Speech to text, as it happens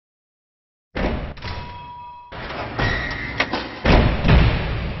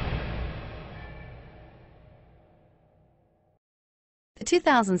The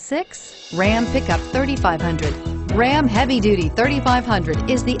 2006 Ram Pickup 3500. Ram Heavy Duty 3500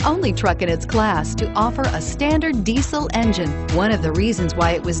 is the only truck in its class to offer a standard diesel engine. One of the reasons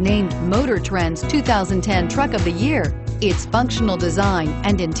why it was named Motor Trend's 2010 Truck of the Year. Its functional design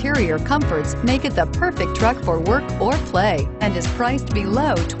and interior comforts make it the perfect truck for work or play and is priced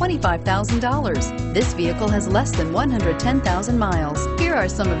below $25,000. This vehicle has less than 110,000 miles. Here are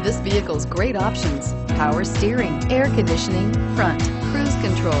some of this vehicle's great options: power steering, air conditioning, front, cruise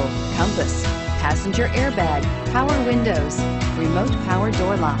control, compass, passenger airbag, power windows, remote power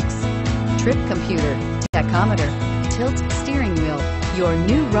door locks, trip computer, tachometer, tilt steering wheel. Your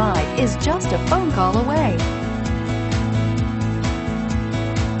new ride is just a phone call away.